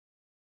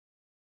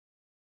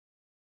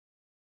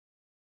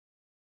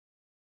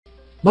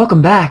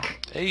Welcome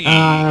back.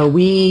 Hey.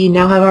 We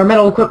now have our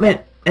metal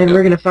equipment, and Yep.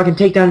 we're gonna fucking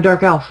take down a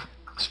Dark Elf.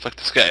 Let's fuck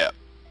this guy up.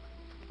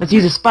 Let's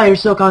use a spider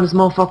silk on this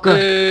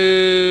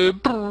motherfucker.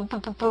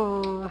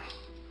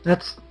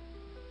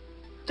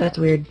 That's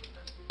weird.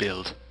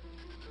 Build.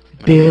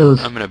 Build.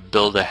 I'm gonna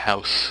build a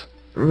house.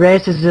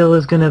 Racezil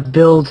is gonna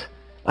build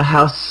a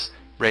house.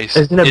 Race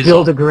Is gonna Izzle.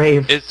 build a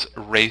grave. It's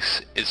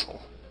Race Izzle.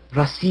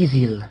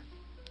 Racezil.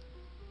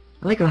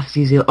 I like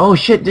Racezil. Oh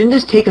shit! Didn't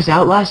this take us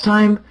out last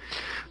time?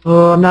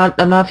 Oh, I'm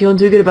not feeling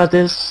too good about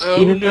this. Oh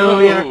Even though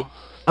we are. no!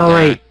 Oh Nah,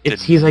 right,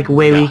 he's like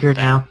way weaker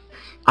nothing. now.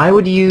 I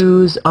would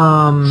use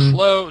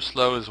Slow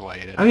is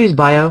white. I would use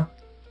bio.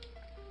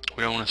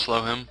 We don't want to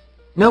slow him.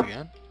 Nope.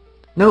 Again?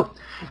 Nope.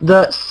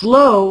 The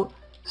slow,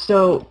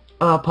 so,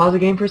 pause the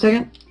game for a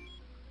second.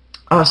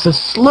 So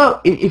slow,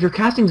 if you're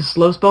casting the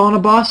slow spell on a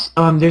boss,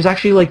 there's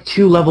actually like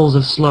 2 levels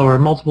of slow, or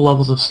multiple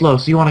levels of slow,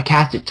 so you want to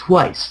cast it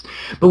twice.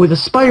 But with a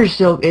spider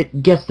silk,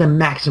 it gets the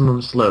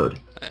maximum slowed.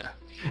 Yeah.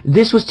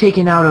 This was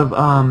taken out of,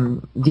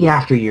 the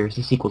After Years,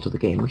 the sequel to the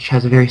game, which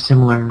has a very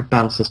similar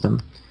battle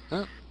system.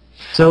 Oh.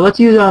 So let's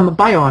use,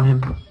 bio on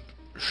him.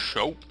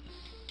 So.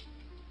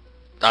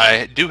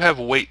 I do have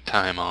wait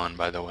time on,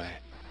 by the way.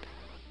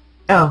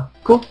 Oh,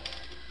 cool.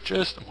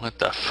 Just, what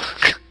the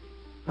fuck?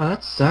 Oh,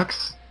 that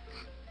sucks.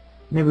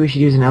 Maybe we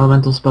should use an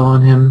elemental spell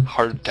on him.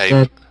 Hard type.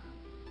 Instead.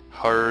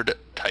 Hard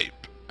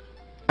type.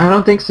 I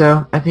don't think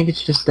so. I think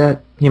it's just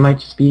that he might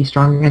just be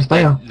strong against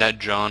bio. That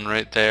John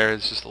right there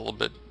is just a little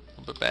bit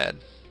bad.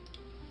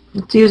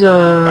 Let's use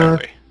Fire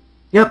 3.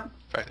 Yep.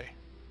 Fire 3.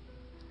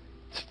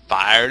 It's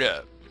fired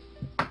up.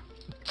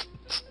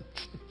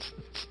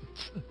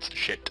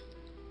 Shit.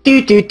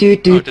 Do do do Oh,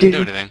 do it didn't do do.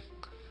 anything.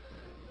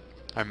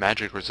 Our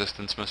magic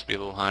resistance must be a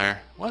little higher.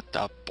 What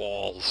the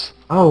balls?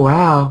 Oh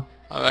wow.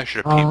 Oh, I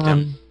should have peeped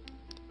him.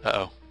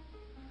 Uh-oh.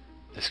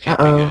 This can't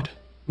be good.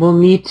 We'll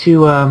need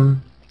to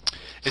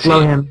Is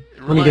slow he- him.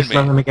 We'll need to remind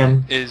slow me, him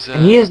again. Is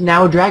And he is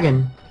now a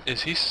dragon.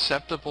 is he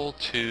susceptible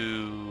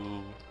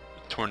to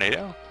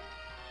tornado?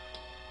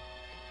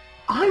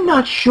 I'm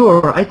not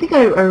sure. I think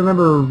I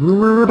remember a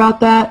rumor about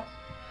that.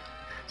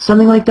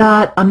 Something like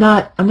that. I'm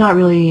not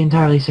really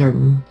entirely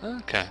certain.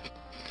 Okay.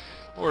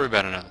 We'll worry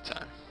about it another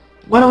time.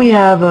 Why don't we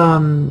have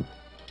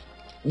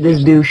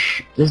this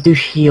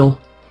douche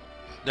heal?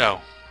 No.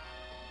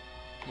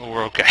 Well,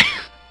 we're okay.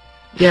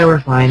 Yeah, we're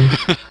fine.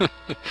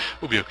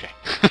 We'll be okay.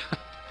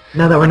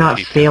 Now that we're not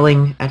Peep him.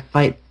 failing at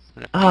fight.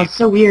 I'm Oh, gonna it's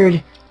so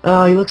weird.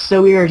 Oh, he looks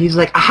so weird. He's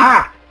like,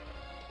 aha!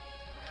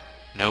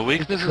 peep. No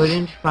weaknesses.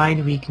 Couldn't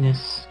find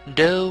weakness.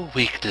 No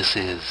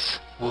weaknesses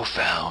were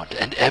found,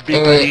 and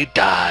everybody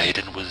died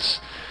and was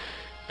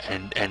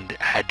and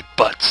had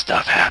butt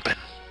stuff happen.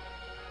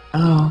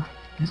 Oh,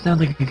 that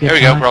sounds like a good There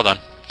we go. time. We're all done.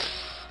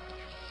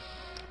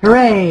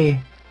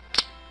 Hooray!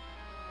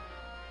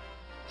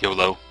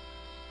 YOLO.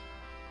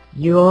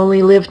 You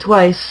only live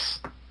twice.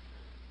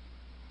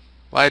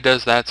 Why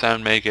does that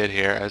sound make it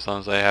here? As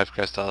long as I have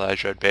crystal, I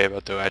should be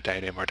able to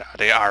attain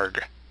immortality.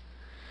 Arg.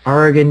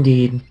 Arg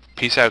indeed.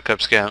 Peace out,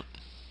 Cub Scout.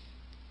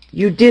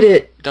 You did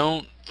it!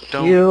 Don't.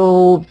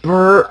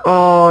 Gilbert,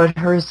 oh, it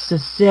hurts to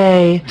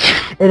say.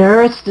 It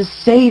hurts to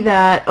say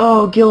that.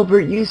 Oh,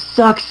 Gilbert, you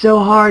suck so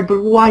hard,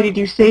 but why did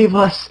you save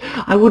us?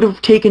 I would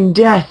have taken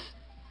death.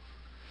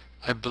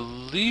 I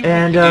believe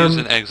And, we can use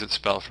an exit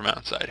spell from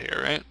outside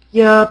here, right?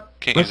 Yep.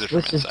 Can't use it from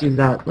Let's just inside. do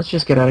that. Let's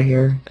just get out of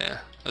here. Yeah.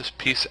 Let's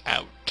peace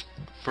out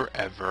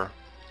forever.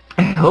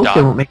 I hope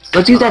they won't make...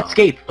 Let's use that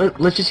escape.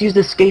 Let's just use the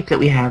escape that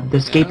we have. The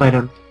escape Yeah.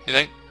 item. You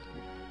think?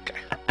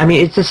 I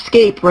mean, it's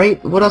escape,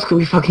 right? What else could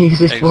we fucking use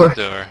this Exit for?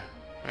 door.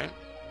 Right?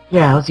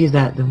 Yeah, let's use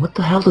that. Then what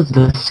the hell does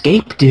the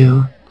escape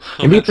do?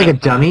 Maybe it's like a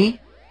dummy?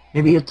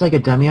 Maybe it's like a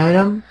dummy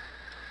item?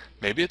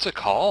 Maybe it's a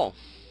call.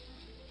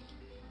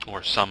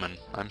 Or summon.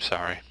 I'm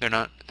sorry. They're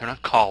not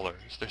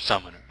callers, they're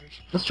summoners.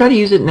 Let's try to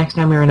use it next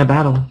time we're in a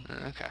battle.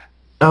 Okay.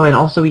 Oh, and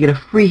also we get a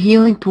free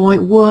healing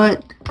point.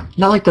 What?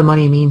 Not like the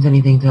money means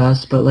anything to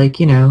us, but like,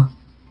 you know.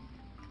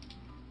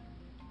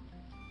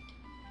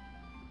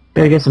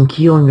 Better get some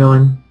healing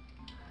going.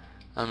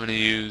 I'm gonna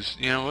use,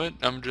 you know what?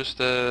 I'm just,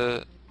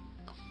 why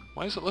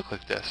does it look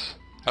like this?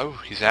 Oh,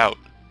 he's out.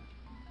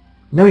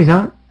 No, he's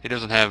not. He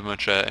doesn't have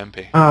much,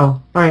 MP.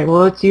 Oh, alright, well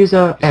let's use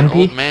a He's an MP.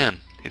 old man.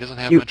 He doesn't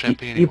have much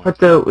MP anymore. You put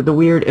the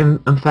weird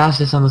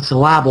emphasis on the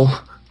syllable.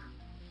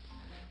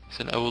 He's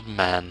an old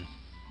man.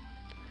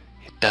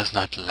 He does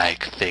not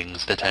like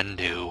things that are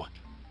new.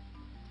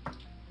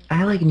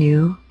 I like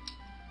new.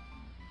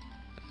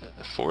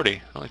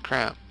 40. Holy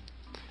crap.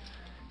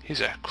 He's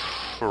a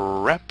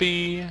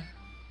crappy...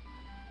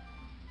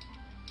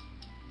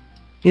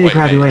 He's a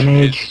crappy white His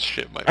mage.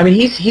 shit might I mean,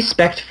 he's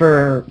spec'd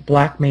for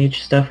black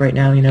mage stuff right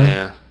now, you know?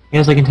 Yeah. He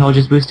has like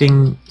intelligence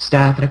boosting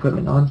staff and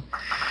equipment on.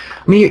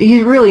 I mean,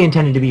 he's really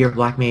intended to be your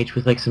black mage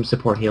with like some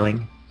support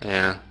healing.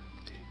 Yeah.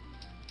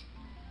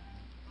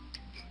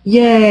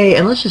 Yay!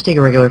 And let's just take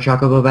a regular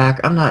Chocobo back.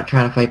 I'm not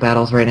trying to fight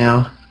battles right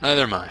now.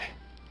 Neither am I.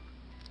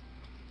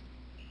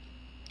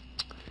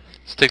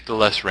 Let's take the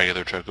less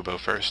regular Chocobo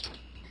first.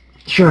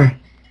 Sure.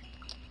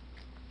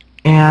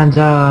 And,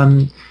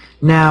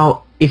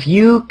 now, if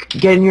you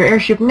get in your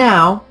airship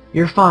now,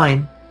 you're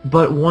fine.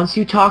 But once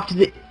you talk to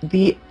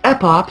the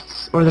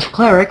Epops, or the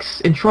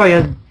clerics in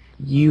Troya,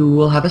 you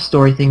will have a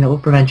story thing that will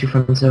prevent you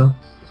from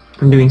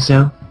doing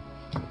so.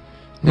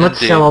 Let's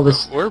sell all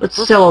this. Let's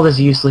sell all this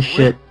useless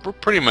shit. We're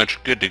pretty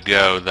much good to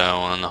go, though,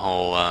 on the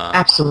whole.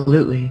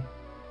 Absolutely.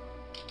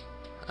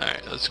 All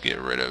right, let's get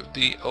rid of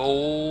the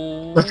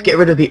old. Let's get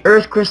rid of the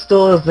Earth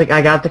crystal. It's like,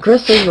 I got the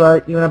crystals.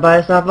 What, you wanna buy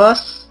us off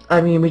us?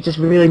 I mean, we just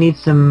really need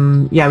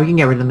some. Yeah, we can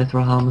get rid of the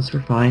mithril helmets.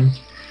 We're fine.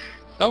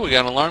 Oh, we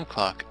got an alarm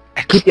clock.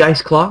 Keep the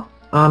ice claw.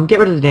 Get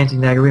rid of the dancing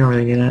dagger. We don't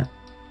really need that.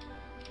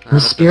 The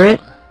spirit.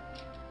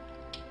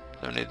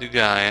 Don't need the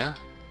Gaia.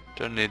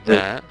 Don't need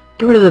that.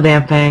 Get rid of the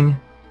vamp fang.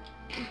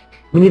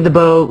 We need the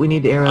bow. We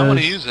need the arrows. I want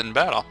to use it in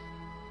battle.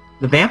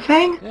 The vamp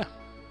fang? Yeah.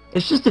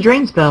 It's just a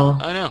drain spell.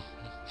 I know.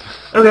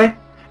 Okay.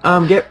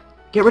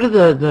 Get rid of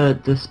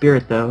the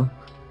spirit though.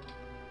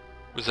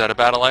 Was that a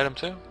battle item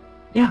too?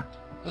 Yeah.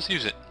 Let's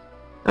use it.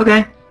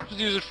 Okay. Just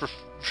use it for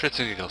shits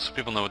and giggles so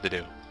people know what to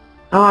do.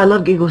 Oh, I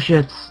love giggle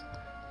shits.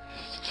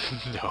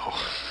 No.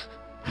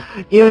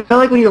 You know,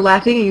 like when you're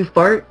laughing and you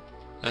fart?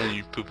 And then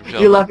you poop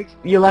yourself.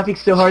 You're laughing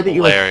so hard that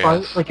you like Hilarious.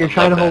 fart, like you're I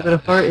trying to love hold in that.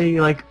 a fart, and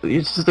you like,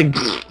 it's just like,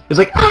 it's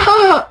like,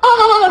 ah,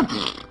 ah.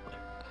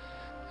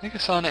 I think I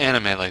saw an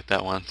anime like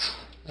that once,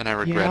 and I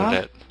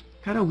regretted it.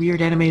 What kind of weird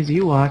animes do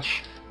you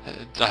watch?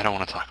 I don't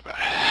want to talk about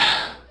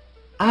it.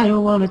 I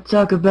don't want to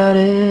talk about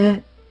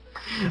it,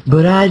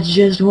 but I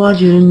just want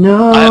you to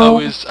know.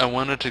 I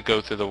wanted to go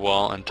through the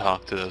wall and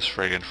talk to those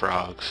friggin'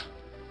 frogs.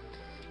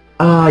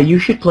 You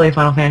should play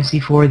Final Fantasy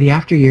IV The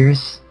After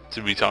Years.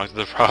 Did we talk to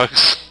the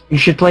frogs? You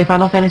should play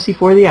Final Fantasy IV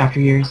The After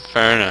Years.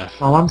 Fair enough.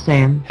 That's all I'm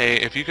saying. Hey,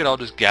 if you could all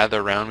just gather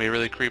around me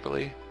really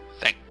creepily,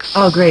 thanks.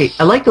 Oh, great.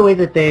 I like the way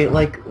that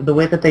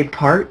they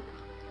part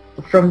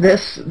from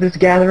this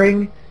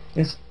gathering.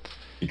 Is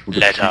It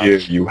would appear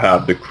you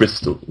have the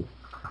crystal.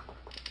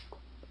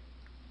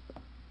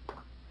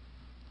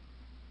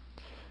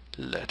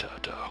 Let our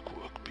dark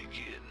work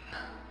begin.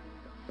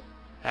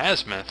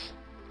 Asmith,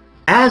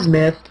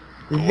 Asmith.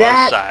 go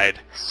That outside,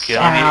 get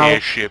on the sow.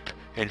 airship,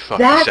 and fuck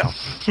That's yourself.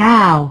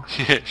 Sal.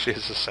 Yeah, she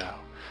is a sow.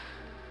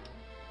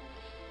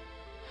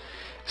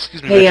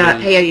 Excuse me, Hey,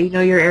 bitches. hey, you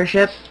know your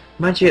airship?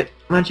 Why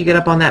don't you get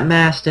up on that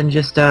mast and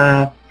just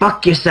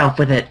fuck yourself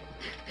with it?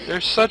 They're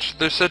such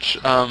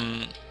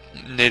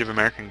Native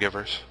American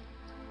givers.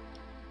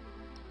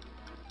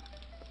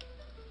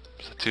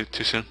 Is that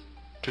too soon?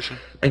 Too soon?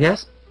 I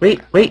guess.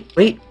 Wait. Where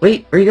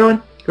are you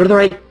going? Go to the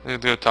right. I'm gonna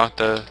go talk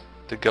to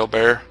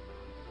Gilbert.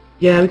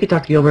 Yeah, we could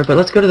talk to Gilbert, but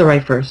let's go to the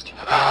right first.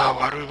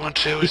 Why do we want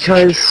to?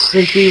 Because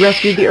since we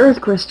rescued the Earth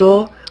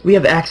Crystal, we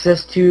have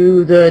access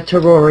to the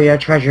Terraria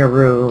treasure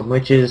room,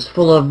 which is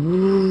full of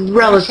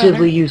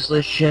relatively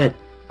useless shit.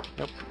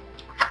 Nope.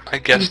 I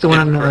guessed the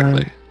one,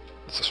 incorrectly.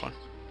 It's this one.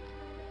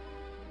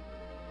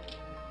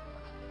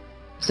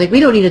 It's like, we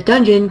don't need a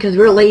dungeon because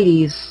we're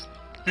ladies.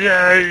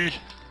 Yay!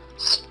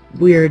 It's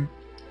weird.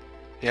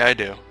 Yeah, I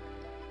do.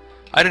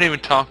 I didn't even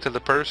talk to the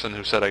person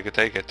who said I could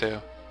take it, too.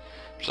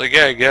 She's like,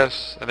 yeah, I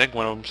guess. I think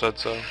one of them said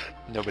so.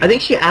 Nobody. I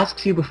think she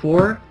asks you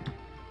before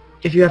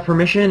if you have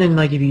permission and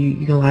like if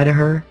you can lie to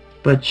her,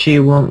 but she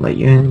won't let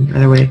you in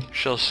either way.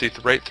 She'll see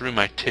right through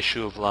my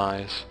tissue of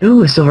lies.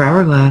 Ooh, a silver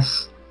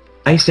hourglass.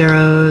 Ice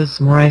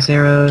arrows, more ice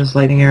arrows,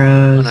 lightning I'm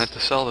arrows. gonna have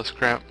to sell this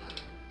crap.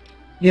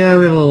 Yeah,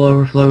 we have a little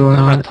overflow going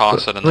I'm on. gonna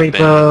toss it in the Great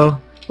bin.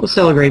 bow. We'll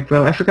sell a great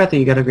bow. I forgot that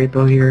you got a great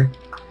bow here.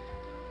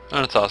 I'm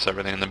gonna toss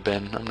everything in the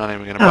bin. I'm not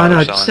even gonna Oh bother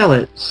no, selling. just sell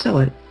it. Sell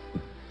it.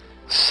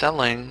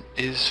 Selling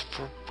is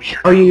for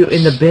weirdos. Oh, you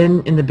in the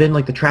bin? In the bin,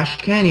 like the trash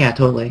can? Yeah,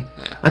 totally.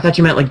 Yeah. I thought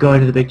you meant like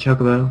going to the big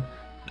chocobo.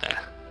 Nah.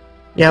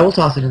 Yeah, we'll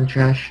toss it in the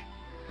trash.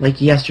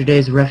 Like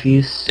yesterday's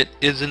refuse. It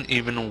isn't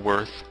even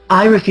worth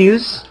I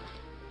refuse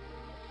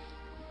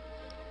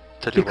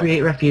to to do what?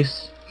 create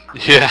refuse.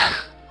 Yeah.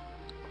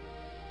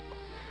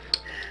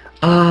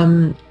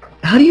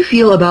 How do you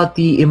feel about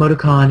the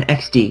emoticon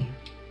XD?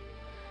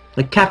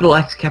 Like capital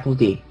X, capital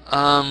D.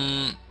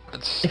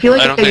 It's, I feel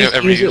like I don't think used I've to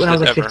ever use it used when I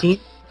was like ever. 15.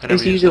 I I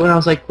used to never use it when I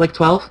was like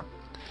 12,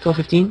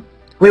 15.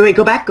 Wait,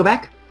 go back. We're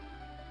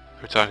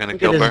talking to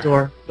Look at this Gilbert.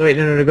 door. Wait,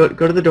 no, go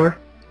to the door.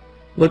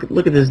 Look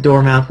at this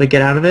door mouth. Like,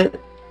 get out of it.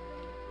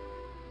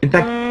 In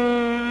fact,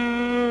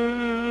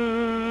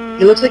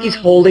 he looks like he's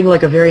holding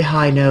like a very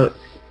high note.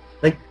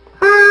 Like,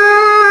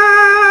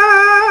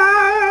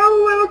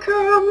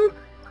 welcome.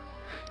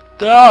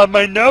 Ah,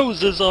 my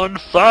nose is on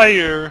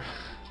fire.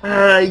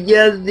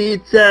 Yes,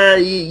 it's,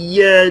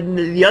 yeah,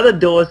 the other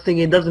door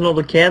singing doesn't hold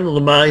a candle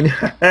to mine.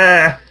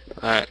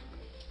 Alright,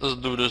 let's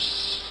do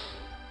this.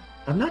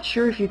 I'm not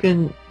sure if you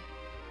can...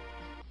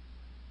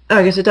 Oh,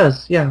 I guess it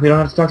does. Yeah, we don't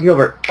have to talk to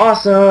Gilbert.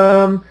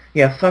 Awesome!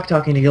 Yeah, fuck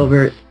talking to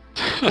Gilbert.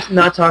 Let's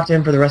not talk to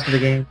him for the rest of the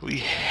game. We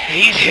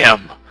hate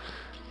him.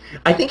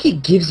 I think he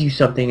gives you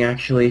something,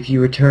 actually, if you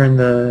return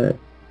the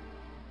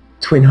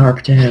twin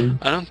harp to him.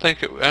 I don't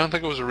think it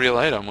was a real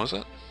item, was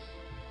it?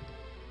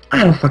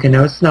 I don't fucking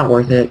know. It's not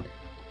worth it.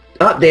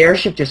 Oh, the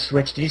airship just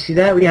switched. Did you see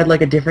that? We had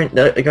like a different,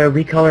 like a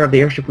recolor of the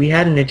airship we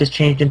had, and it just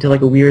changed into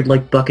like a weird,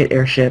 like, bucket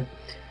airship.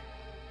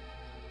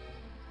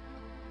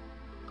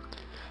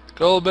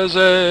 Go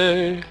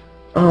busy.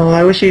 Oh,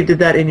 I wish you did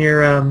that in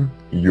your,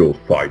 You'll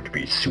find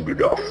me soon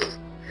enough.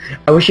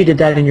 I wish you did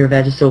that in your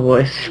Vagisil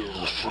voice.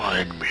 You'll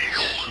find me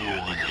soon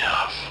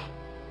enough.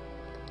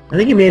 I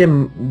think you made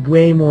him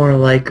way more,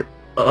 like,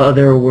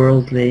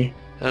 otherworldly.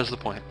 That was the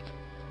point.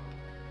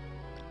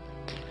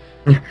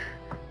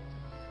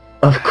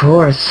 Of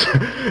course.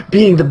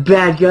 Being the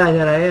bad guy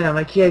that I am,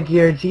 I can't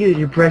guarantee that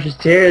your precious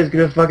Terra is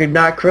gonna fucking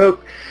not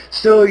croak.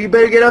 So you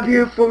better get up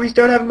here before we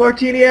start having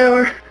martini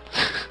hour.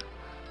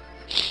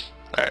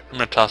 Alright, I'm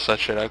gonna toss that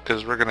shit out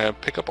because we're gonna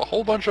pick up a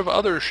whole bunch of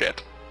other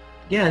shit.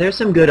 Yeah, there's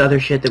some good other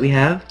shit that we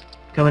have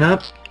coming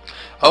up.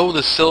 Oh,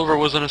 the silver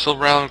wasn't a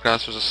silver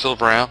hourglass, it was a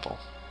silver apple.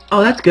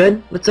 Oh, that's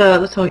good. Let's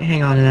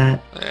hang on to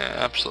that. Yeah,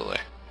 absolutely.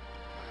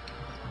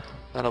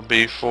 That'll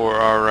be for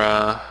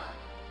our,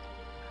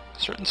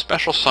 certain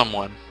special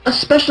someone. A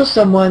special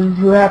someone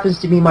who happens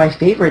to be my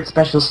favorite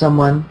special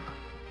someone.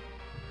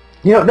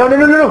 You know, no,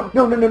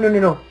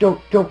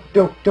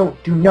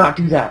 don't, do not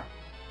do that.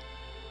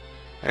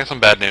 I got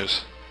some bad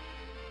news.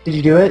 Did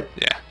you do it?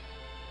 Yeah.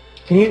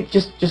 Can you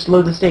just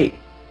load the state?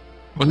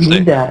 What We state?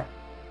 need that.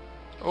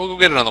 We'll go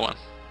get another one.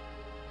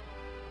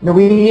 No,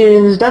 we need it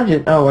in this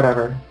dungeon. Oh,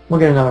 whatever. We'll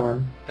get another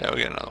one. Yeah, we'll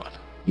get another one.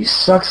 You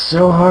suck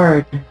so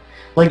hard.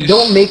 Like,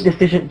 don't make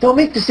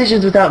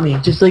decisions without me.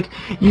 Just, like,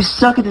 you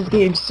suck at this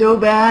game so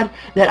bad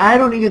that I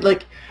don't even,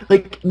 like,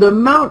 the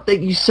amount that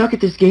you suck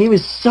at this game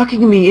is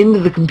sucking me into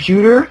the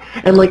computer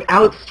and, like,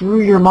 out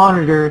through your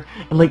monitor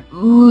and, like,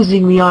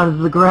 oozing me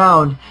onto the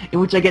ground, in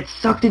which I get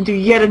sucked into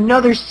yet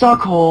another suck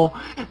hole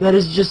that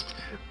is just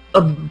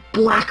a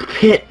black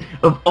pit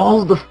of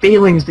all the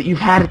failings that you've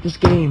had at this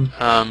game.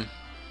 Hang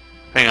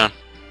on.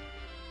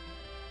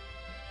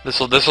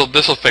 This'll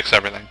fix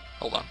everything.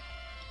 Hold on.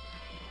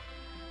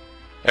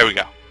 There we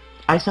go.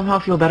 I somehow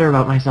feel better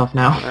about myself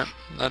now. Yep,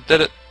 that did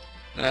it.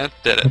 That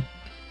did it.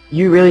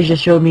 You really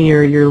just showed me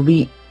your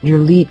elite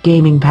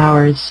gaming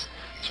powers.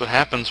 That's what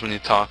happens when you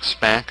talk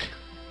smack.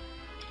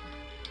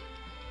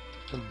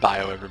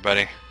 Bio,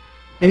 everybody.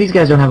 And these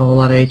guys don't have a whole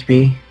lot of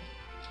HP.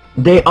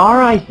 They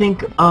are, I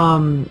think,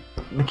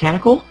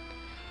 mechanical,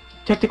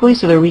 technically,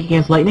 so they're weak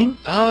against lightning.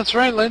 Oh, that's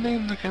right,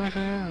 lightning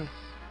mechanical. Yeah.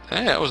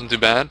 Hey, that wasn't too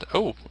bad.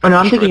 Oh. Oh no,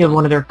 I'm thinking of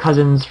one of their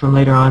cousins from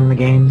later on in the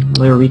game.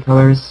 Their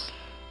recolors.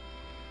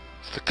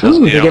 The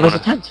cousin Ooh, they gave us a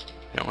tent.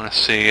 You don't want to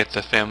see at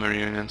the family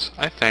reunions.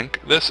 I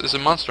think this is a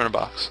monster in a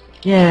box.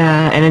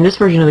 Yeah, and in this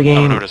version of the Oh,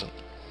 game, no, it isn't.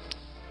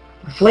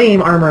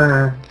 flame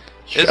armor.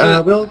 Is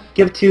it? We'll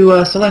give it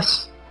to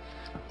Celeste.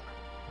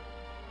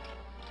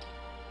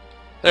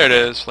 There it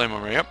is, flame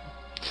armor. Yep.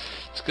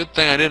 It's a good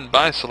thing I didn't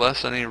buy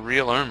Celeste any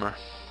real armor.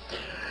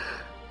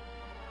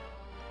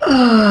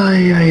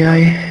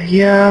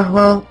 Yeah,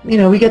 well, you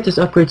know, we get this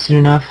upgrade soon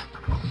enough.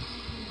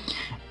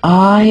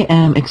 I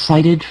am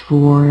excited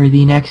for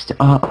the next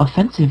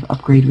offensive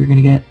upgrade we're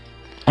gonna get.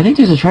 I think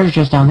there's a treasure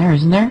chest down there,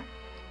 isn't there?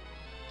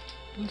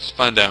 Let's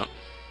find out.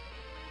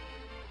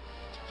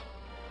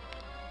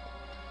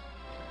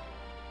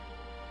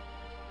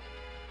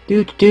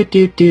 Do.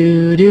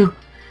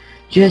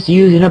 Just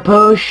using a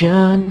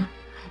potion.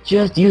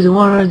 Just using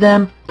one of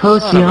them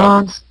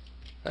potions.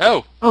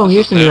 Oh. Oh, this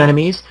here's is some new new.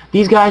 enemies.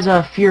 These guys,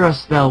 fear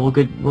us spell will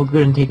good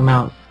and take them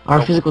out.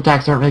 Our Oh. physical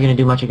attacks aren't really gonna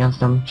do much against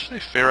them. Did you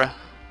say Fira?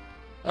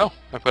 Oh,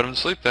 I put him to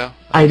sleep though.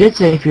 I did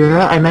say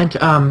Fira. I meant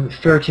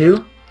Fur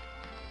 2.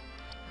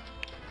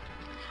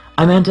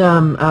 I meant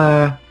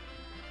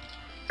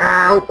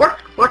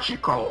what's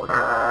it called?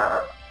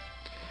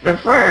 The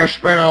fire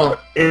spell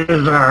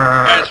is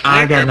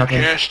I got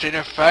nothing. casting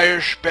a fire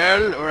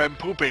spell, or I'm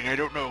pooping. I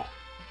don't know.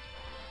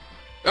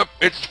 Oh,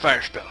 it's the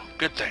fire spell.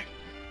 Good thing.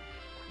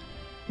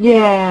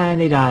 Yeah,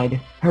 and they died.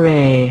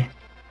 Hooray.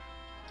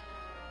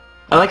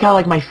 I like how,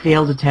 like, my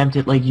failed attempt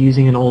at, like,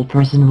 using an old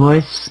person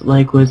voice,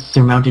 like, was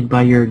surmounted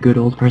by your good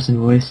old person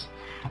voice.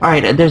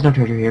 Alright, there's no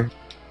treasure here.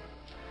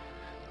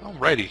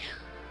 Alrighty.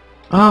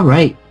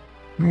 Alright.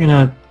 We're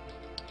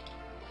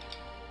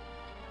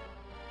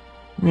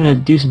gonna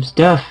do some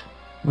stuff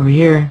over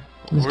here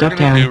in the What we're Stuff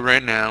gonna Town. do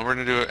right now, we're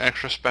gonna do an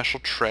extra special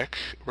trick.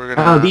 We're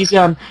gonna... Oh, these,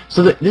 so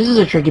this is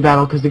a tricky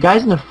battle, because the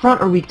guys in the front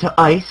are weak to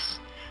ice,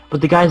 but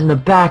the guys in the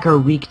back are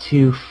weak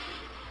to...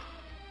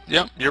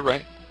 Yep, you're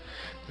right.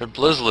 They're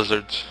blizz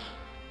lizards.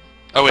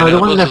 Oh wait, the no,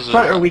 ones in the blizz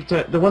front lizards. are weak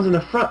to... The ones in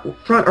the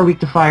front are weak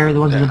to fire, the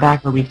ones in the Yeah.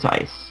 back are weak to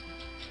ice.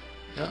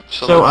 Yep,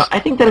 So let's- I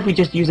think that if we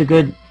just use a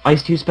good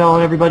Ice 2 spell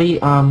on everybody,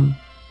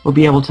 we'll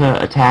be able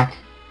to attack.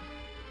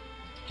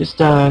 Just,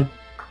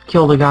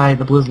 kill the guy,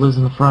 the Blizz lives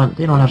in the front.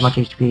 They don't have much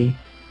HP.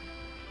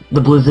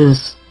 The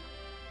Blizzes.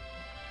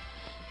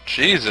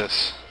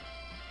 Jesus.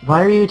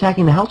 Why are you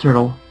attacking the Hell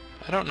Turtle?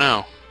 I don't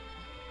know.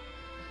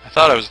 I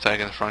thought I was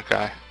attacking the front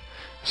guy.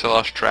 So I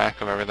lost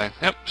track of everything.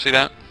 Yep, see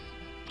that?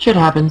 Shit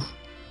happens.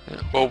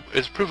 Yeah, well,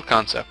 it's proof of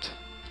concept.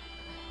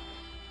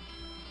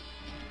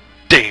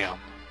 Damn.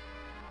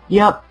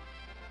 Yep.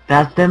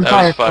 That's them That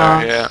fire was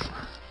fire, yeah. spots.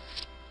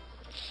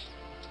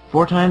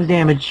 4 times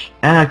damage,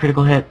 and a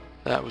critical hit.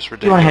 That was Do you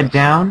ridiculous. want to head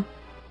down?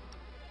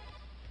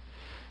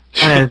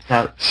 It's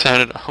out.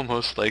 Sounded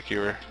almost like you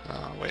were...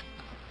 Oh, wait.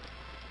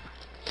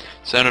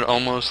 Sounded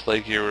almost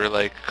like you were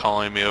like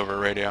calling me over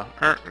radio.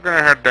 We're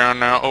gonna head down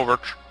now. Over.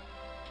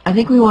 I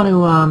think we want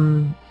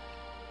to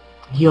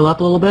heal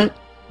up a little bit.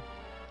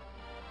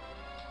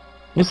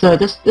 This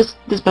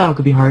battle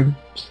could be hard.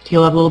 Just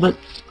heal up a little bit,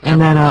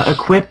 and then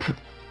equip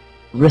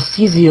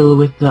Recesiel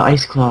with the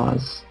ice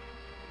claws.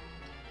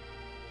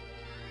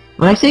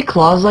 When I say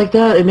claws like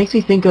that, it makes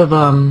me think of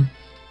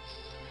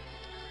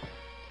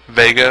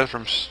Vega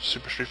from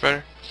Super Street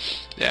Fighter.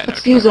 Yeah.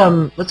 Let's use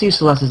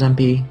Celeste's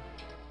MP.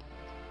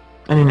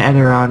 And an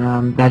Ether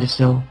on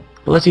Vagisil.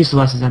 But let's use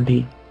Celeste's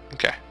MP.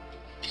 Okay.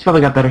 She's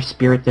probably got better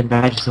spirit than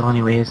Vagisil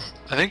anyways.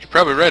 I think you're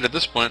probably right at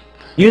this point.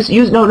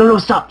 No,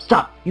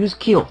 stop. Use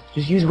Keel.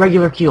 Just use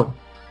regular Keel.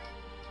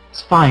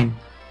 It's fine.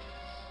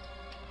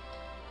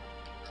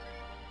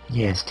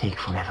 Yes, take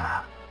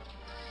forever.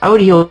 I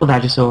would heal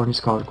Vagisil and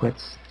just call it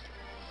quits.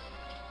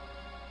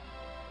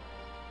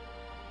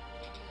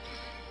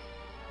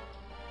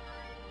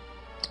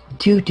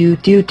 Do do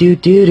do do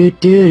do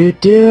do do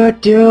do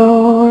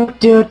do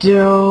do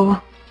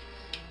do.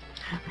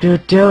 Do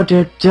do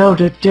do do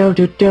do do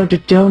do do do.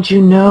 Don't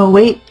you know?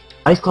 Wait,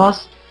 ice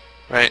claws.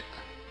 Right.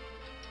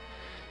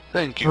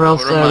 Thank you. Or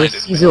else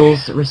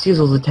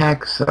Recesel's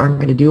attacks aren't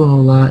going to do a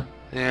whole lot.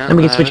 Yeah. Then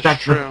we can switch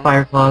back to the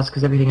fire claws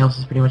because everything else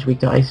is pretty much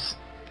weak to ice.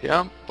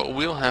 Yeah, but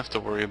we'll have to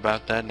worry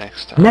about that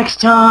next time. Next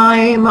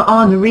time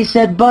on the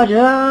reset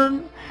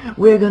button,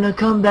 we're gonna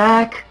come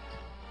back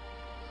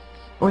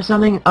or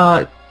something.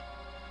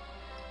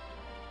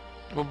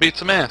 We'll beat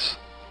some ass.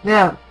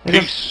 Yeah, I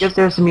guess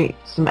there's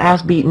some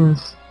ass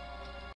beatings.